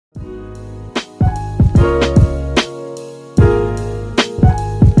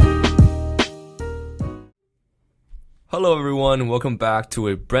Hello, everyone. Welcome back to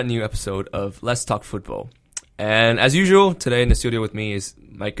a brand new episode of Let's Talk Football. And as usual, today in the studio with me is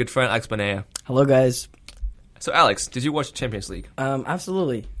my good friend Alex Banea. Hello, guys. So, Alex, did you watch the Champions League?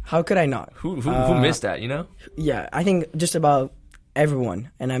 Absolutely. How could I not? Who missed that, you know? Yeah, I think just about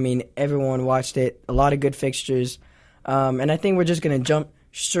everyone. And I mean, everyone watched it. A lot of good fixtures. And I think we're just going to jump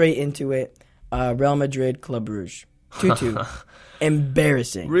straight into it. Real Madrid, Club Brugge. 2-2.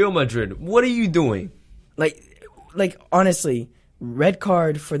 Embarrassing. Real Madrid, what are you doing? Like honestly, red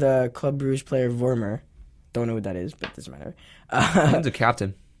card for the Club Brugge player Vormer. Don't know who that is, but it doesn't matter. He's a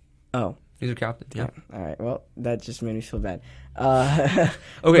captain. Oh. He's a captain, yeah. All right, well, that just made me feel bad. Okay,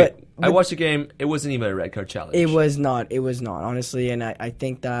 but I watched the game. It wasn't even a red card challenge. It was not, honestly. And I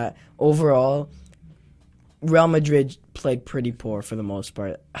think that overall, Real Madrid played pretty poor for the most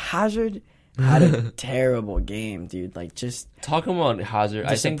part. Hazard had a terrible game, dude. Like, just talking about Hazard,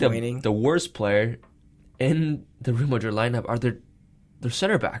 I think the worst player in the Real Madrid lineup are their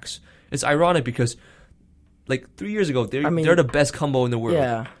center backs. It's ironic because, like, 3 years ago, they're the best combo in the world.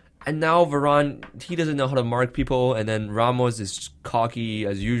 Yeah. And now Varane, he doesn't know how to mark people, and then Ramos is cocky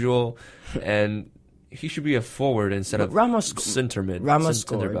as usual, and he should be a forward instead of center mid. Ramos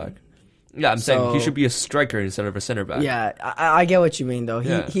center scored. back. Yeah, I'm saying he should be a striker instead of a center back. Yeah, I get what you mean, though.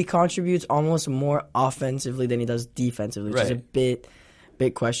 He contributes almost more offensively than he does defensively, which is a bit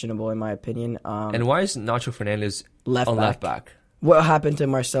questionable in my opinion. And why is Nacho Fernandez left back? What happened to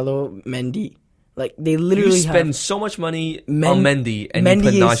Marcelo Mendy? Like, they literally spend so much money on Mendy, and you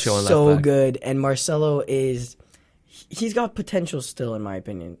put Nacho on left back. Mendy is so good, and Marcelo he's got potential still, in my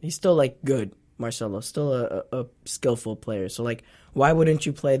opinion. He's still, like, good, Marcelo. Still a skillful player. So, like, why wouldn't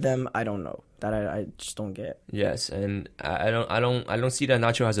you play them? I don't know. That I just don't get. Yes, and I don't see that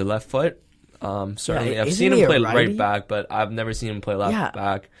Nacho has a left foot. Certainly, yeah, I've seen him play right back, but I've never seen him play left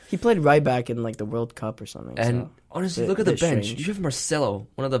back. He played right back in, like, the World Cup or something. And honestly, look at the bench. Strange. You have Marcelo,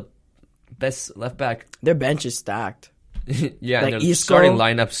 one of the best left back. Their bench is stacked. Yeah, like, and their starting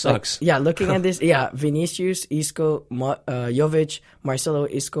lineup sucks. Like, looking at this, Vinicius, Isco, Jovic, Marcelo,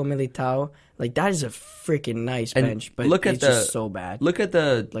 Isco, Militao. Like, that is a freaking nice bench, but it's just so bad. Look at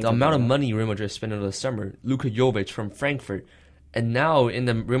the amount of money Real Madrid spent over the summer. Luka Jovic from Frankfurt. And now in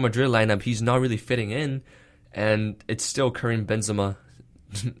the Real Madrid lineup, he's not really fitting in, and it's still Karim Benzema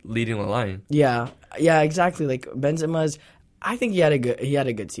leading the line. Yeah, exactly. Like, Benzema's, I think he had a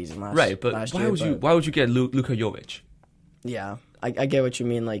good season last year. Right, but why would you get Luka Jovic? Yeah, I get what you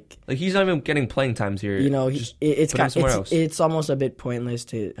mean. Like he's not even getting playing times here. You know, it's almost a bit pointless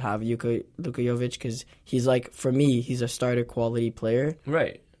to have Luka Jovic because he's, like, for me, he's a starter quality player.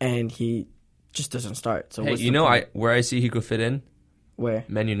 Right, and he just doesn't start. So where I see he could fit in? Where?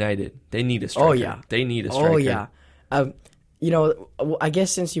 Man United. They need a striker. Oh, yeah. They need a striker. Oh, yeah. You know, I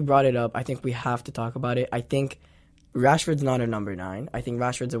guess since you brought it up, I think we have to talk about it. I think Rashford's not a number 9. I think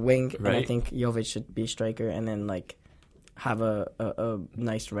Rashford's a wing, and I think Jovic should be a striker, and then, like, have a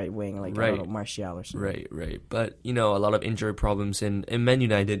nice right wing, like Martial or something. Right. But, you know, a lot of injury problems in Man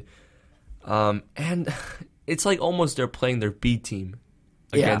United. And it's like almost they're playing their B team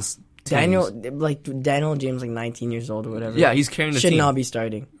against teams. Daniel James, like 19 years old or whatever. Yeah, he's carrying the team. Should not be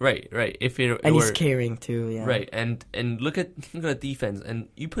starting. Right. He's carrying too. Yeah. Right, and look at the defense, and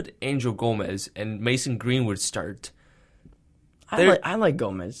you put Angel Gomez and Mason Greenwood start. I like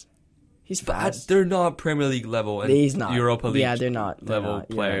Gomez. He's fast. They're not Premier League level, and he's not Europa League. Yeah, they're not level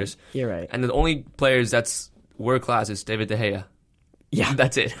players. You're right. And the only players that's world class is David De Gea. Yeah,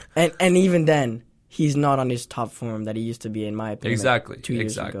 that's it. And even then, he's not on his top form that he used to be, in my opinion. Exactly. Like 2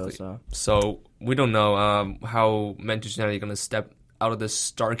 years ago. So we don't know how Manchester United are going to step out of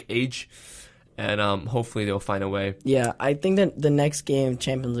this dark age, and hopefully they'll find a way. Yeah, I think that the next game,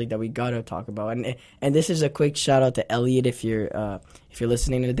 Champions League, that we gotta talk about, and this is a quick shout out to Elliot if you're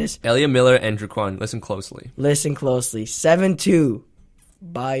listening to this. Elliot Miller and Draquan, listen closely. 7-2.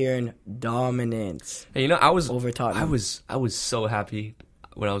 Bayern dominance. Hey, you know, I was over Tottenham. I was so happy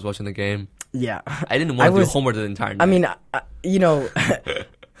when I was watching the game. Yeah, I didn't want to do homework the entire night. I mean, you know,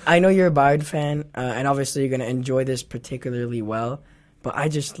 I know you're a Bayern fan, and obviously you're gonna enjoy this particularly well. But I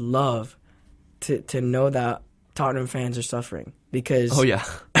just love to know that Tottenham fans are suffering because. Oh yeah.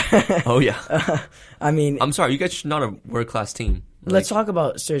 I mean, I'm sorry, you guys are not a world class team. Let's talk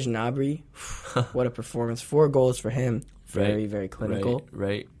about Serge Gnabry. What a performance! 4 goals for him. Very, very clinical.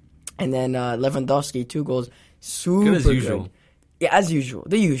 Right. And then Lewandowski, 2 goals. Super good as usual. Yeah, as usual.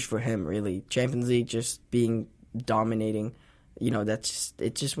 The usual for him, really. Champions League, just being dominating. You know, it's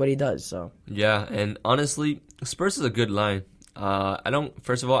just what he does. So. Yeah, and honestly, Spurs is a good line.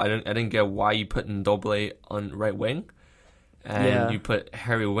 First of all, I didn't get why you put Ndombele on right wing. and you put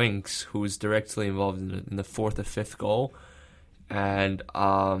Harry Winks, who was directly involved in the fourth or fifth goal, and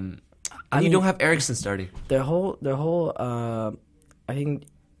you don't have Eriksen starting. Their whole I think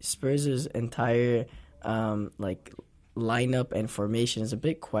Spurs' entire lineup and formation is a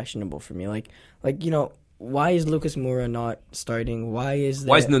bit questionable for me. Like why is Lucas Moura not starting? Why is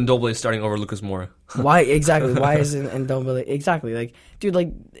Ndombele starting over Lucas Moura? Why exactly? Why isn't Ndombele exactly? Like, dude,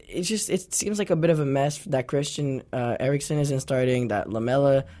 like it seems like a bit of a mess that Christian Eriksen isn't starting, that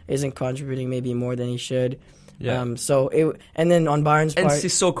Lamela isn't contributing maybe more than he should. Yeah. And then on Bayern's part, and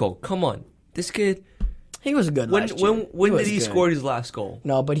Sissoko, come on, this kid. He was good last year. When did he score his last goal?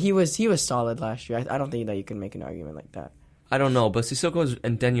 No, but he was solid last year. I don't think that you can make an argument like that. I don't know, but Sissoko's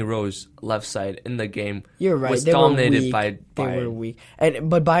and Danny Rose left side in the game. You're right. Was dominated by Bayern. They were weak,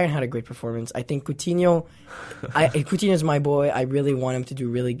 but Bayern had a great performance. I think Coutinho. Coutinho's my boy. I really want him to do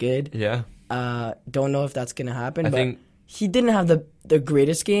really good. Yeah. Don't know if that's gonna happen. I but think he didn't have the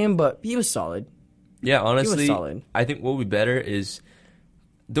greatest game, but he was solid. Yeah, honestly, he was solid. I think what would be better is.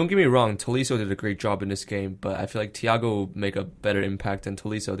 Don't get me wrong, Tolisso did a great job in this game, but I feel like Thiago will make a better impact than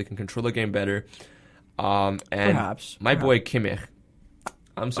Tolisso. They can control the game better. And Perhaps. Boy Kimmich.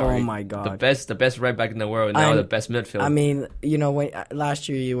 I'm sorry. Oh my god. The best right back in the world, and now the best midfield. I mean, when last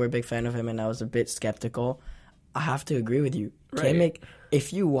year you were a big fan of him and I was a bit skeptical. I have to agree with you. Right. Kimmich,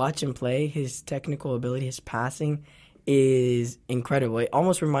 if you watch him play, his technical ability, his passing is incredible. It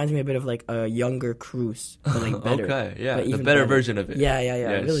almost reminds me a bit of like a younger Cruz, but like better. Okay, yeah, the better version of it. Yeah,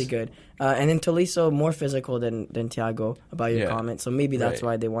 yes. Really good. And then Tolisso, more physical than Thiago, about your comment. So maybe that's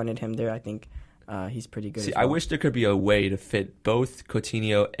why they wanted him there. I think he's pretty good. See, as well. I wish there could be a way to fit both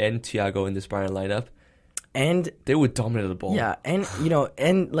Coutinho and Thiago in this Bayern lineup. And they would dominate the ball. Yeah,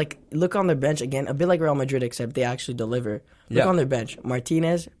 and like look on their bench again, a bit like Real Madrid, except they actually deliver. Look on their bench: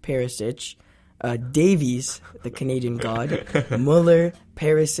 Martinez, Perisic, Davies, the Canadian god, Muller,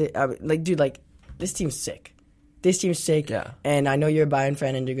 Perisic. This team's sick. Yeah. And I know you're a Bayern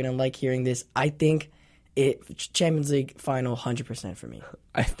fan, and you're gonna like hearing this. I think Champions League final 100% for me.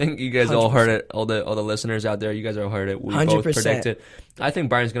 I think you guys 100%. all heard it. All the listeners out there, you guys all heard it. We 100%. both predicted. I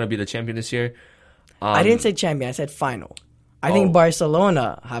think Bayern's gonna be the champion this year. I didn't say champion. I said final. I think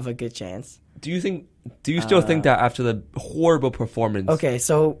Barcelona have a good chance. Do you still think that after the horrible performance? Okay,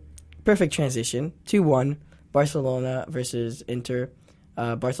 so perfect transition. 2-1, Barcelona versus Inter.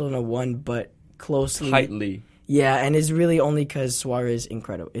 Barcelona won, but closely. Tightly. Yeah, and it's really only because Suarez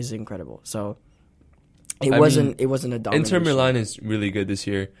is incredible. So it wasn't a domination. Inter Milan is really good this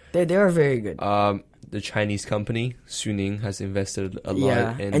year. They are very good. The Chinese company Suning has invested a lot.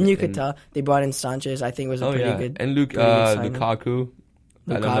 Yeah, and you could tell they brought in Sanchez. I think was a pretty good. And Lukaku.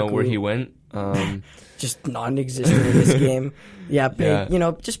 I don't know where he went. Just non-existent in this game. Yeah,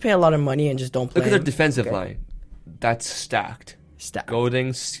 just pay a lot of money and just don't play. Look at their defensive line. That's stacked. Golding,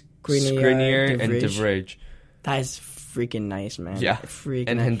 Skriniar, and De Vrij. That is freaking nice, man. Yeah. Freaking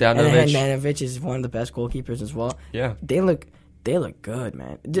and nice. Handanovic. And Handanovic is one of the best goalkeepers as well. Yeah. They look good,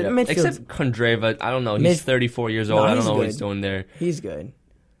 man. Yeah. Except Kondreva, I don't know. He's 34 years old. I don't know what he's doing there. He's good.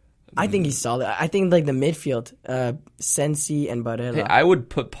 I think he's solid. I think like the midfield, Sensi and Barella. Hey, I would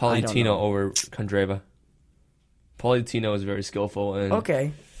put Pochettino over Kondreva. Pochettino is very skillful. And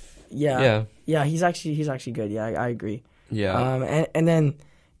okay. Yeah. He's actually good. Yeah, I agree. Yeah. And then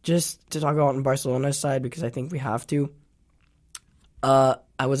just to talk about on Barcelona's side, because I think we have to. I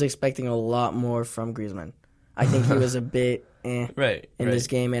was expecting a lot more from Griezmann. I think he was a bit this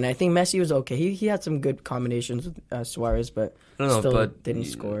game, and I think Messi was okay. He had some good combinations with Suarez, but didn't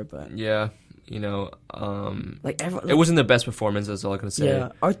score. But yeah, it wasn't the best performance. That's all I can say. Yeah,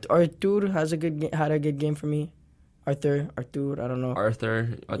 Artur had a good game for me. Artur, I don't know.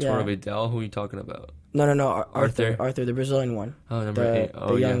 Artur Vidal. Who are you talking about? No. Arthur, the Brazilian one. Oh, number 8.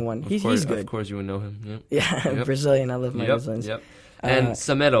 The young one. He's good. Of course, you would know him. Yep. Yeah, Brazilian. I love my Brazilians. Yep. And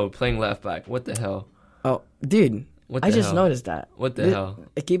Semedo playing left back. What the hell? Oh, dude. I just noticed that. What the hell?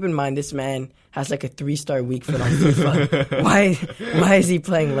 Keep in mind, this man has like a 3-star weak foot on FIFA. Why is he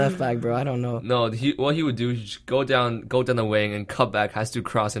playing left back, bro? I don't know. No, what he would do is just go down the wing and cut back, has to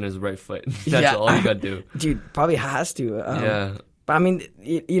cross in his right foot. That's all you got to do. Dude, probably has to. Yeah. But I mean,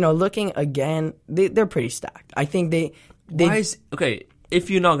 looking again, they're pretty stacked. I think they if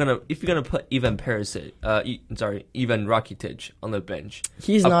you're gonna put Ivan Perisic, Ivan Rakitic on the bench,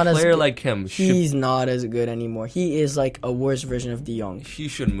 he's not as good. Like him. He's not as good anymore. He is like a worse version of De Jong. He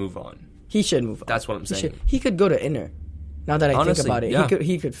should move on. That's what I'm saying. He could go to Inter. Now that I think about it, yeah.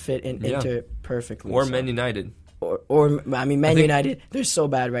 he could fit in Inter perfectly. Or Man United. Man United, they're so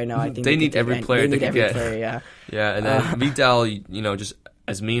bad right now. I think they need every player they can get. Yeah. Yeah, and then Vidal, just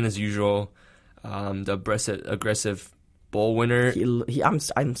as mean as usual. The aggressive bowl winner.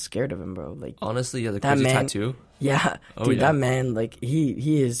 I'm scared of him, bro. Like Honestly, yeah, the that crazy man- tattoo. yeah, Oh, dude, yeah. that man, like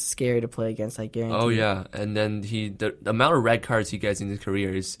he is scary to play against. I guarantee. Oh yeah, and then the amount of red cards he gets in his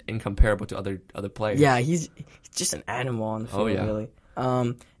career is incomparable to other players. Yeah, he's just an animal on the field, Oh, yeah. really.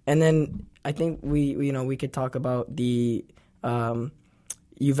 And then I think we could talk about the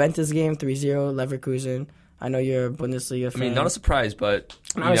Juventus game 3-0 Leverkusen. I know you're a Bundesliga fan. I mean, not a surprise, but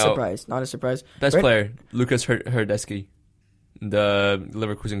Not a surprise. Not a surprise. Best Right- player, Lucas Herdecki, the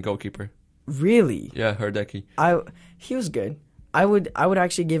Leverkusen goalkeeper. Really? Yeah, Herdecki. He was good. I would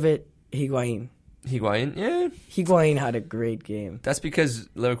actually give it Higuain. Higuain, yeah, Higuain had a great game. that's because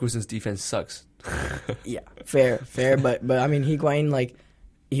Leverkusen's defense sucks. Yeah, fair. But I mean, Higuain, like,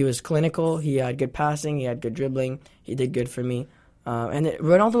 he was clinical. He had good passing. He had good dribbling. He did good for me.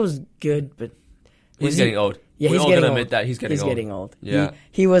 Ronaldo was good, but He's getting old. Yeah, We're he's all getting gonna old. admit that he's getting old. Yeah.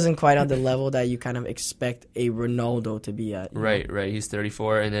 He wasn't quite on the level that you kind of expect a Ronaldo to be at. Right. He's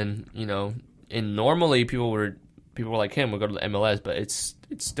 34, and then and normally people like him would go to the MLS, but it's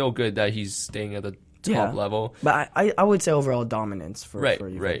still good that he's staying at the top level. But I would say overall dominance for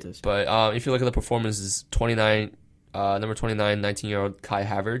Juventus. Right. But if you look at the performances, number 29, 19-year-old Kai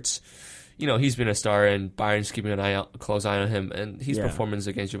Havertz, he's been a star, and Bayern's keeping a close eye on him, and his performance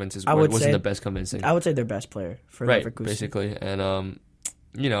against Juventus wasn't the best convincing. I would say their best player for Leverkusen. Basically. And,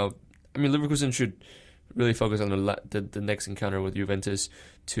 Leverkusen should really focus on the next encounter with Juventus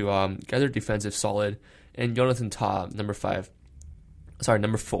to get their defensive solid. And Jonathan Tah, number 4.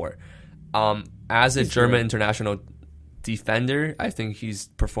 As a German international defender, I think his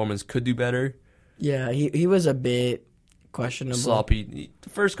performance could do better. Yeah, he was a bit questionable. Sloppy. The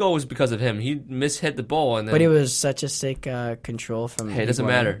first goal was because of him. He mishit the ball, and then. But it was such a sick control from. Hey, it doesn't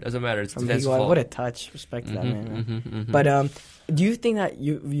matter. It's defensive fault. What a touch! Respect to that man. But do you think that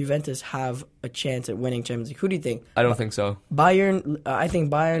Juventus have a chance at winning Champions League? Who do you think? I don't think so. Bayern. I think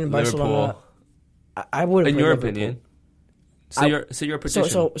Bayern, Barcelona. I would. In your opinion. Say your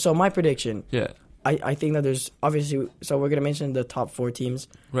prediction. So my prediction. Yeah. I think that there's obviously. So we're gonna mention the top 4 teams.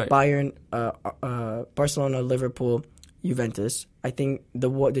 Right. Bayern, Barcelona, Liverpool, Juventus. I think the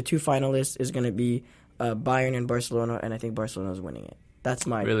 2 finalists is going to be Bayern and Barcelona, and I think Barcelona is winning it. That's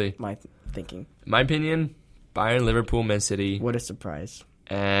my thinking. My opinion: Bayern, Liverpool, Man City. What a surprise!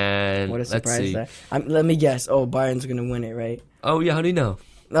 And what a surprise! Let's see. Let me guess. Oh, Bayern's going to win it, right? Oh yeah, how do you know?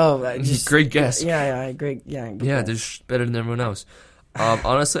 No, great guess. Yeah, great. Yeah, they're just better than everyone else.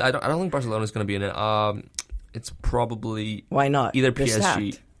 Honestly, I don't think Barcelona's going to be in it. It's probably why not? Either They're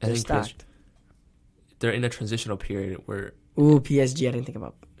PSG. Stacked. They're stacked. They're in a transitional period where. Ooh, PSG! I didn't think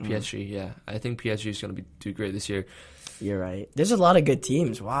about PSG. Yeah, I think PSG is going to do great this year. You're right. There's a lot of good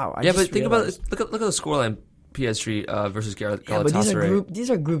teams. Wow. But think about it. Look at the scoreline. PSG versus Galatasaray. Yeah, but these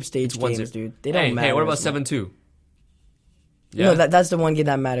are group stage games, dude. They don't matter. Hey, what about 7-2? Yeah. No, that's the one game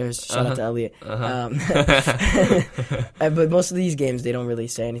that matters. Shout out to Elliot. But most of these games, they don't really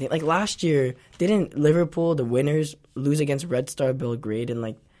say anything. Like last year, didn't Liverpool, the winners, lose against Red Star Belgrade in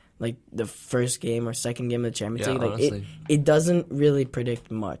like the first game or second game of the Champions League? Like honestly. it doesn't really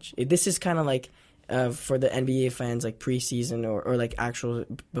predict much. This is kind of like for the NBA fans, like preseason or like actual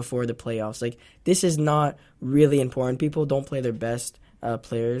before the playoffs. Like this is not really important. People don't play their best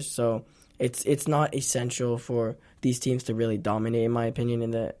players, so it's not essential for these teams to really dominate, in my opinion,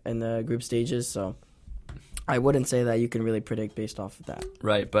 in the group stages. So I wouldn't say that you can really predict based off of that.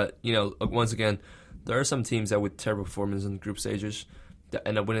 Right, but once again, there are some teams that with terrible performance in the group stages that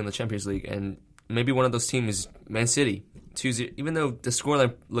end up winning the Champions League, and maybe one of those teams is Man City. 2-0, even though the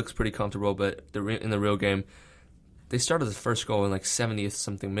scoreline looks pretty comfortable, but in the real game, they started the first goal in like 70th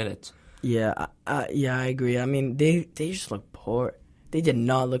something minutes. Yeah, I agree. I mean, they just look poor. They did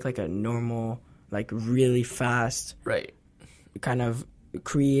not look like a normal, like really fast, right, kind of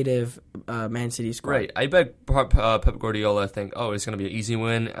creative Man City squad. Right. I bet Pep Guardiola think, it's going to be an easy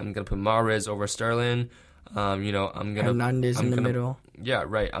win. I'm going to put Mahrez over Sterling. I'm gonna Hernandez in the middle. Yeah,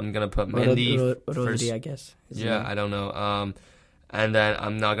 right. I'm gonna put Mendy first. I guess. I don't know. And then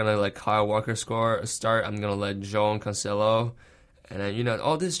I'm not gonna let Kyle Walker start. I'm gonna let João Cancelo, and then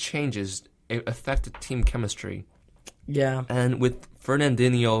all these changes affect the team chemistry. Yeah. And with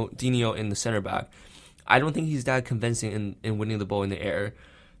Fernandinho in the center back, I don't think he's that convincing in winning the ball in the air.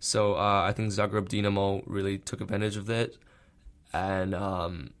 So I think Zagreb Dinamo really took advantage of it, and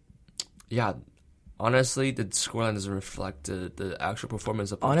honestly, the scoreline doesn't reflect the actual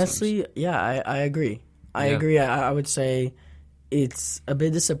performance of both teams. Yeah, I agree. I agree. I would say it's a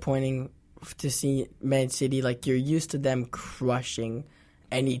bit disappointing to see Man City. Like, you're used to them crushing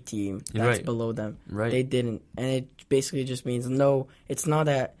any team that's below them. Right. They didn't. And it basically just means, no, it's not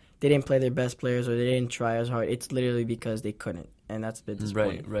that they didn't play their best players or they didn't try as hard. It's literally because they couldn't, and that's a bit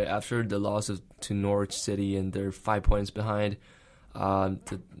disappointing. Right. After the loss to Norwich City and they're 5 points behind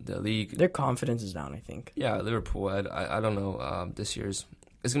the league, their confidence is down, I think. Yeah, Liverpool. I don't know. This year's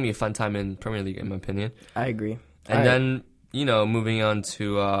it's gonna be a fun time in Premier League, in my opinion. I agree. And then moving on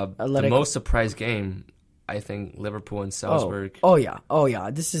to the most surprise game. I think Liverpool and Salzburg. Oh yeah.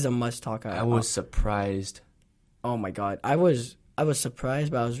 This is a must talk. I was surprised. Oh my god, I was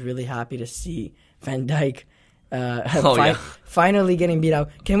surprised, but I was really happy to see Van Dijk finally getting beat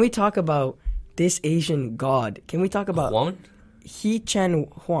out. Can we talk about this Asian god? Can we talk about Huang? Hee-Chan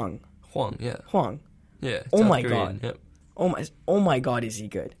Huang? Huang, yeah. Huang. Yeah. Oh South my Korean, god. Yep. Oh my god, is he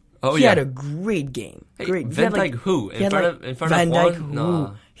good? Oh he yeah. had a great game. Hey, Great. Van Dijk who? In front of Van Dijk Huang? who?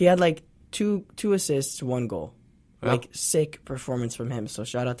 Nah. He had like two assists, 1 goal. Yeah. Like sick performance from him. So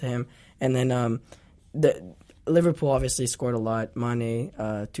shout out to him. And then the Liverpool obviously scored a lot. Mane,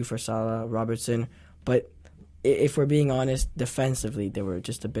 2 for Salah, Robertson. But if we're being honest, defensively they were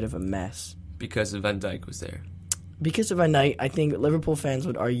just a bit of a mess. Because Van Dijk was there. Because of Van Dijk, I think Liverpool fans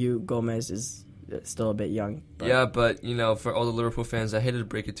would argue Gomez is still a bit young. But Yeah, but for all the Liverpool fans, I hated to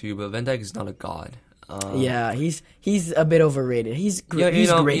break it to you, but Van Dijk is not a god. Yeah, he's a bit overrated. He's great.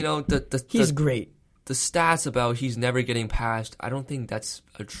 He's great. He's great. The stats about he's never getting passed, I don't think that's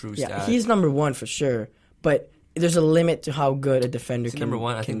a true stat. Yeah, he's number 1 for sure. But there's a limit to how good a defender Is he can be. number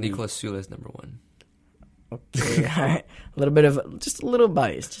 1? I think Nicolas Sula is number 1. Okay, all right. A little bit of just a little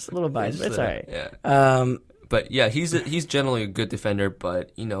bias, but it's all right. Yeah. But yeah, he's generally a good defender,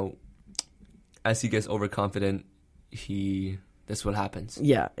 but as he gets overconfident, that's what happens.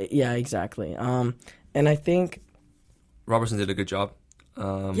 Yeah, exactly. And I think Robertson did a good job.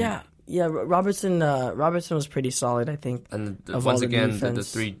 Robertson was pretty solid, I think. And once again, the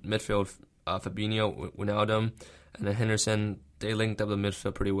 3 midfield, Fabinho, Wijnaldum, and then Henderson, they linked up the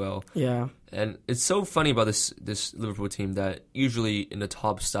midfield pretty well. Yeah. And it's so funny about this Liverpool team that usually in the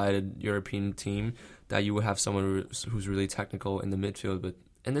top-sided European team that you would have someone who's really technical in the midfield, but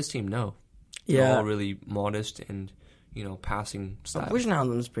in this team, no. They're all really modest and, passing style.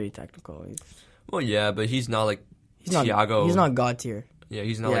 Wijnaldum's pretty technical. Well, yeah, but he's not like Thiago. He's not god tier. Yeah,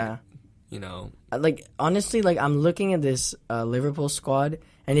 he's not Like, honestly, like, I'm looking at this Liverpool squad,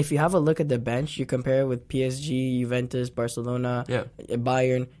 and if you have a look at the bench, you compare it with PSG, Juventus, Barcelona,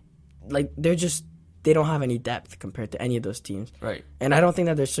 Bayern, like, they don't have any depth compared to any of those teams. Right. And I don't think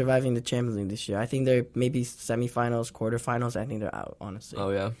that they're surviving the Champions League this year. I think they're maybe semifinals, quarterfinals. I think they're out, honestly. Oh,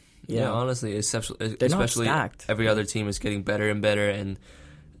 yeah? Yeah, honestly, especially not stacked. Every other team is getting better and better, and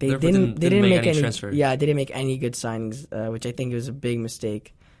they didn't make any transfer. Yeah, they didn't make any good signings, which I think was a big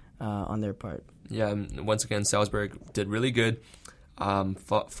mistake on their part. Yeah, once again, Salzburg did really good.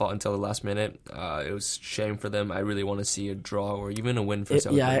 Fought until the last minute. It was a shame for them. I really want to see a draw or even a win for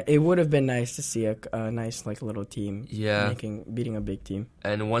Salzburg. Yeah, it would have been nice to see a nice little team beating a big team.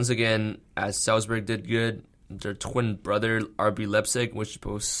 And once again, as Salzburg did good, their twin brother RB Leipzig, which is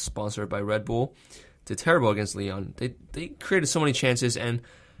both sponsored by Red Bull, did terrible against Lyon. They created so many chances, and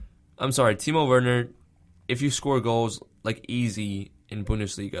I'm sorry, Timo Werner, if you score goals like easy in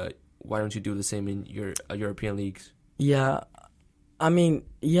Bundesliga, why don't you do the same in your European leagues? Yeah, I mean,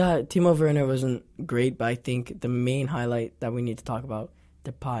 Timo Werner wasn't great, but I think the main highlight that we need to talk about,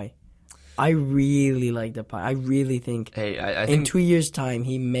 Depay. I really like Depay. I really think I in 2 years' time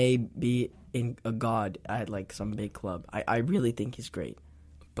he may be in a god at like some big club. I really think he's great.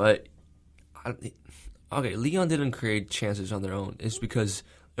 But Lyon didn't create chances on their own. It's because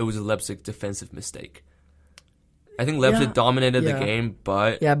it was a Leipzig defensive mistake. I think Leipzig dominated the game,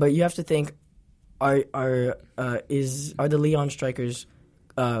 but but you have to think: are the Lyon strikers,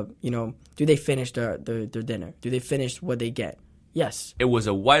 do they finish their dinner? Do they finish what they get? Yes. It was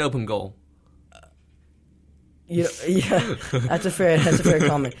a wide open goal. That's a fair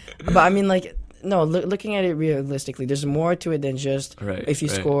comment. But I mean, like, no, looking at it realistically, there's more to it than just if you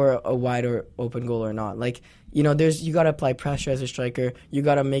score a wide or open goal or not. Like, you got to apply pressure as a striker. You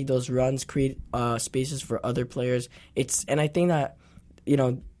got to make those runs, create spaces for other players. And I think that,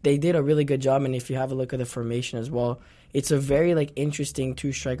 they did a really good job. And if you have a look at the formation as well, it's a very interesting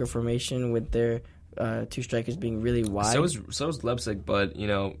 2-striker formation with their 2 strikers being really wide. So is Leipzig, but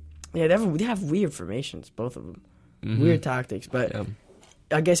Yeah, they have weird formations, both of them. Mm-hmm. Weird tactics, but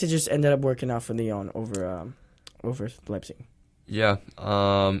I guess it just ended up working out for Lyon over Leipzig. Yeah,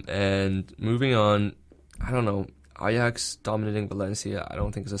 and moving on, I don't know, Ajax dominating Valencia, I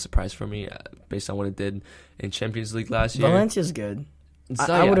don't think is a surprise for me based on what it did in Champions League last year. Valencia's good.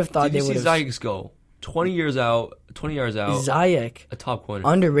 I would have thought they would have. Ziyech go 20 years out. Ziyech, a top corner.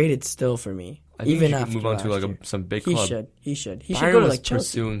 underrated still for me. I think Even he should after move on to last like year. some big He club. should. He should Bayern go to was like Chelsea.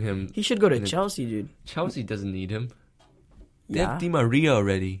 pursuing him. He should go to in the- Chelsea, dude. Chelsea doesn't need him. They Yeah. have Di Maria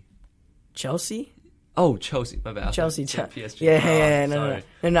already. Chelsea? Oh, Chelsea. My bad. Chelsea. PSG. Yeah. No, sorry.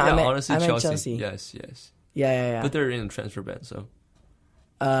 no. Yeah, I meant, honestly, I meant Chelsea. Chelsea. Yes. Yeah. But they're in transfer ban, so.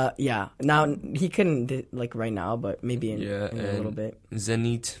 Yeah. Now he couldn't like right now, but maybe in a and little bit.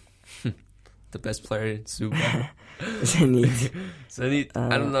 Zenit, the best player, Zuba. Zenit. Zenit,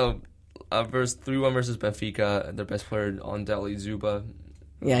 I don't know. 3-1 versus Benfica, their best player on Deli Zuba.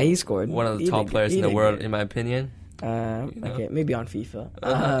 Yeah, he scored. One of the He top did- players he in the did world, good. in my opinion. Okay, maybe on FIFA.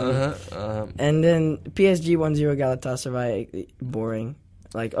 Uh-huh. And then PSG 1-0 Galatasaray, boring.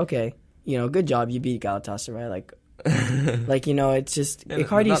 Like, okay, good job, you beat Galatasaray. Like, it's just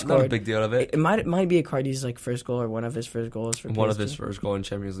Icardi not scored. a big deal of it. It might be Icardi's like first goal or one of his first goals for PSG. One of his first goal in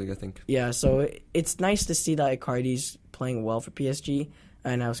Champions League, I think. Yeah, so it's nice to see that Icardi's playing well for PSG,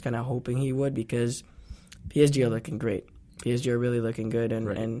 and I was kind of hoping he would because PSG are looking great. PSG are really looking good,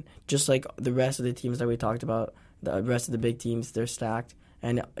 and just like the rest of the teams that we talked about, the rest of the big teams, they're stacked.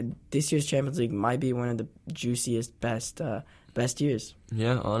 And this year's Champions League might be one of the juiciest, best years.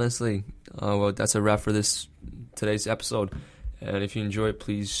 Yeah, honestly. Well, that's a wrap for today's episode. And if you enjoy it,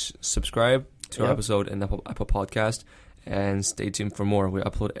 please subscribe to our episode in Apple Podcast and stay tuned for more. We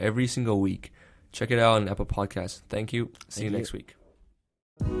upload every single week. Check it out on Apple Podcast. Thank you. See you next week.